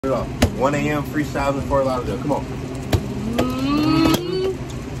1 a.m. freestyles in Fort Lauderdale. Come on.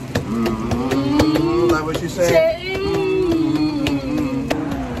 Like what you saying?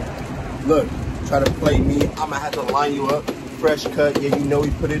 Look, try to play me. I'ma have to line you up. Fresh cut. Yeah, you know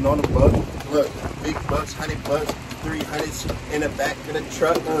we put it on the buck. Look, big bucks, $100, 300s in the back of the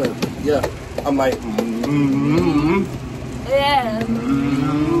truck. Yeah, I'm like, yeah.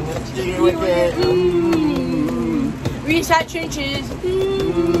 Reset trenches.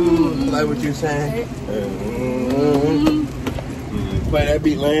 Like what you saying? Play that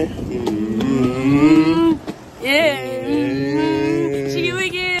beat, Lane. Yeah. See you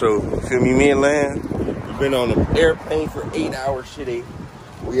again. So, feel me and Lan, we've been on an airplane for 8 hours today.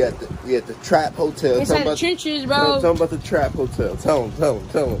 We at the Trap Hotel. Inside the trenches, bro. Tell them about the Trap Hotel. Tell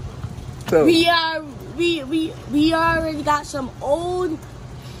them. We already got some old.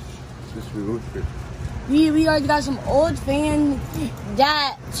 We already got some old fan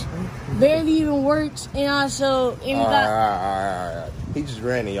that barely even works, and also we got. He just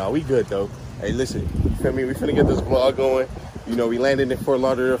ran it, y'all. We good though. Hey, listen, you feel me? We finna get this vlog going. You know, we landed in Fort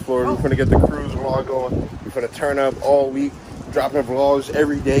Lauderdale, Florida. We finna get the cruise vlog going. We finna turn up all week, dropping vlogs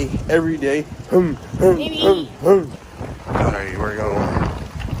every day. Alright, we're going.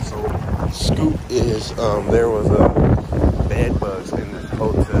 So, scoop is there was bed bugs in this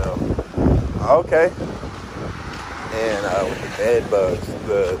hotel. Okay. And with the bed bugs,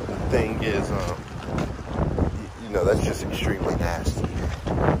 the thing is, you know, that's just extremely nasty.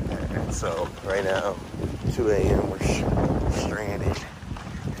 And so right now, 2 a.m. we're stranded.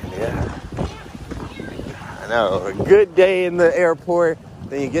 And yeah, I know, a good day in the airport.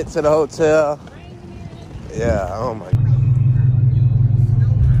 Then you get to the hotel. Yeah, oh my God.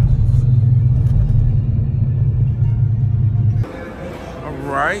 All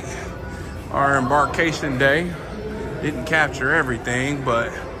right, our embarkation day. Didn't capture everything,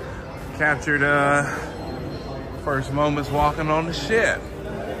 but captured first moments walking on the ship.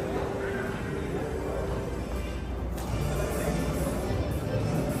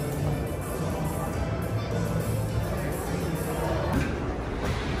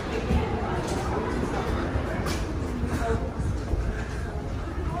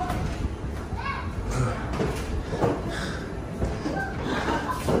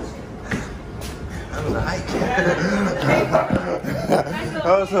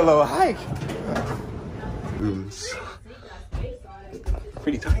 That was a little hike.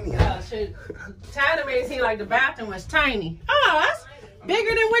 Pretty tiny. Yeah, Tyler made it seem like the bathroom was tiny. Oh, that's bigger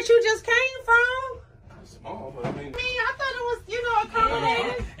than what you just came from. Small, but I mean, I thought it was, you know,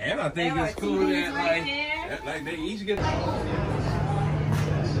 accommodated. and I think it's cool that like they each get.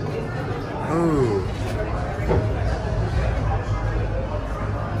 Ooh.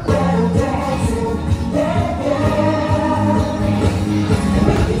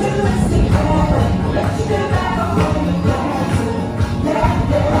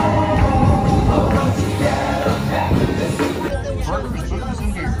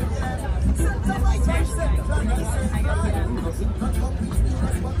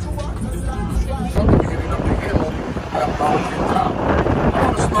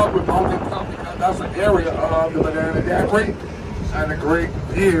 That's an area of the Banana Daiquiri and a great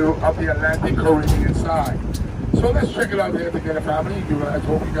view of the Atlantic Caribbean side. So let's check it out here together, family. I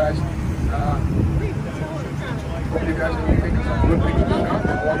hope you guys are taking some good pictures. I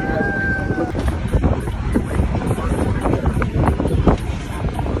hope you guys are taking some good pictures.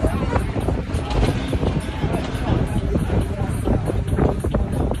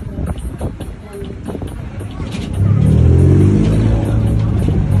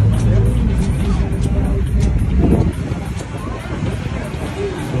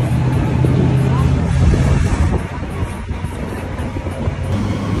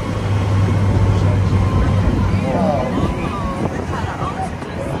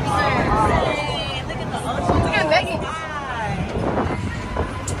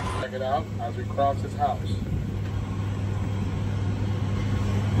 As we cross his house.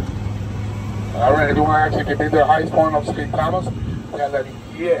 All right, everyone actually can be the highest point of St. Thomas.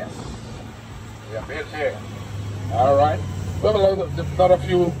 Yes. We have been there. All right. We have another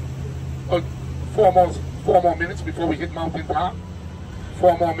few, 4 more minutes before we hit mountain top.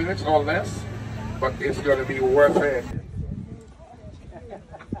 4 more minutes or less, but it's going to be worth it.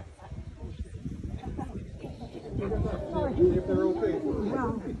 If they're okay.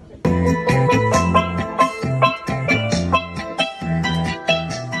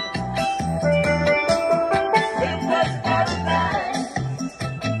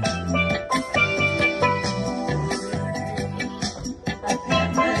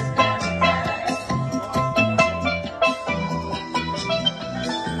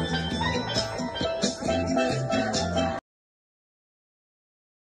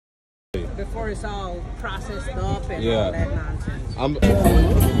 before it's all processed up and all that nonsense.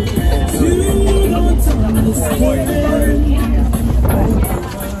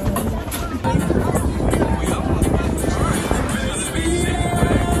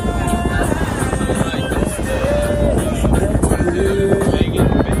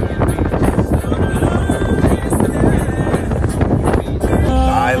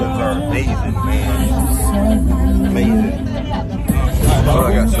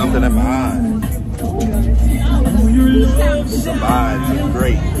 Something in my eye. The vibes are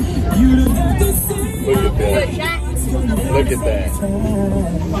great. Look at that. Look at that.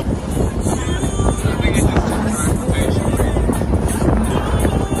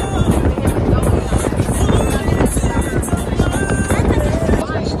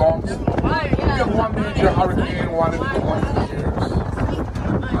 Storms. We have one major hurricane, one in 20 years.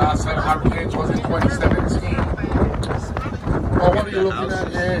 Last time hurricanes was in 2017. Well, what you're looking at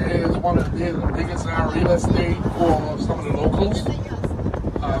here is one of the biggest real estate for some of the locals. Some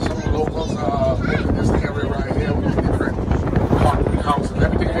of the locals live in this area right here with different concrete houses.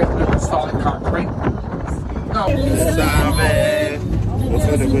 Everything here is built in solid concrete. Now,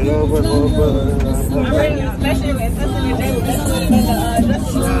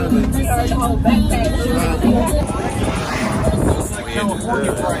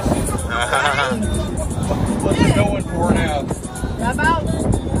 what's it going for now? About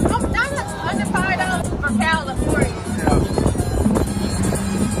under $5 for California.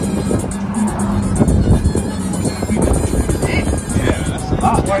 Yeah,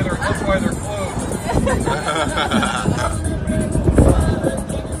 that's why they're closed.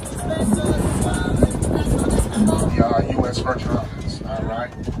 the U.S. Virgin Islands, all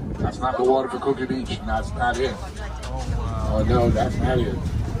right? That's not the water for Cookie Beach. That's not it. Oh, no, that's not it.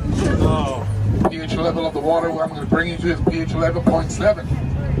 Oh. pH level of the water I'm going to bring you to is pH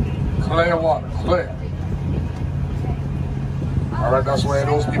 11.7. Clear water, clear. All right, that's where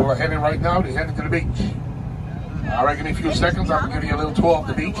those people are heading right now. They're heading to the beach. All right, give me a few seconds. I'm going to give you a little tour of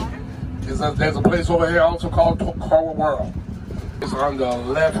the beach. There's a place over here also called Coral World. It's on the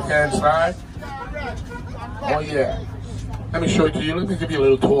left-hand side. Oh, yeah. Let me show it to you. Let me give you a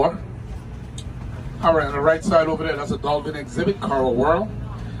little tour. All right, on the right side over there, that's a dolphin exhibit, Coral World.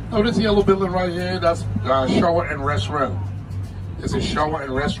 Now this yellow building right here, that's shower and restroom. There's a shower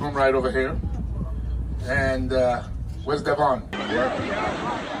and restroom right over here. And where's Devon?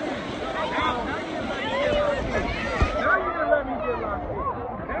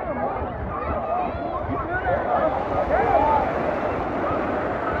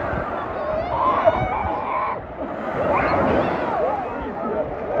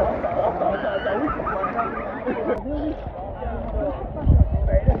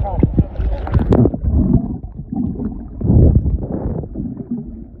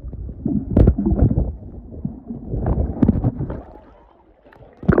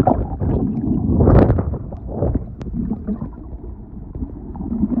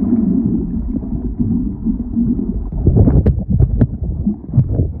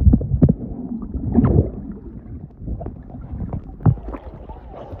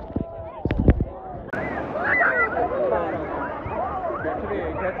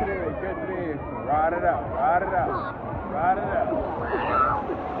 Ride it out, ride it out, ride it out.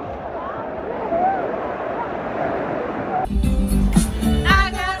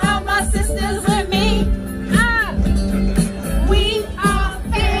 I got all my sisters with me. We are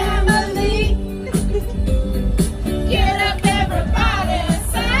family. Get up, everybody, and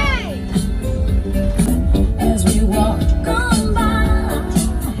sing. As we walk on by,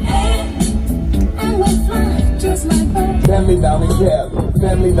 and we fly just like birds. Family down in Cali,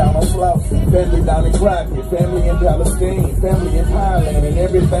 family down on Slauson, family down in Crockett, family in Palestine, family in Thailand, and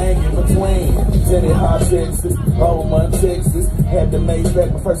everything in between. Jenny Hot, Texas, Beaumont, Texas. Had the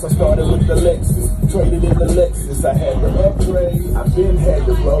Maybach, but first I started with the Lexus. Traded in the Lexus, I had the upgrade. I been had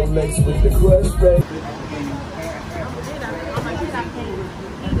the Rolex with the crush back.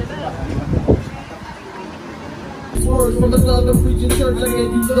 Words from another preaching church, I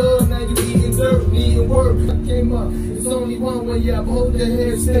gave you love, now you eating dirt, needing work. I came up, it's only one way up, hold your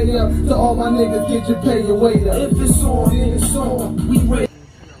head, stay up. To all my niggas, get your pay, your weight up. If it's on, then it's on, we ready.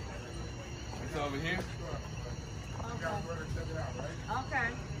 It's over here. Okay.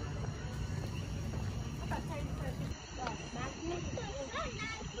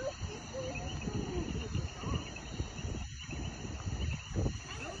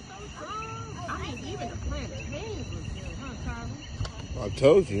 I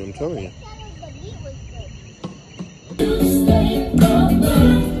told you, I'm telling you.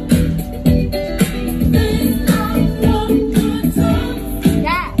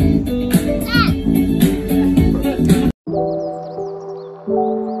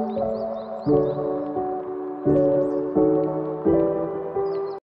 Bye.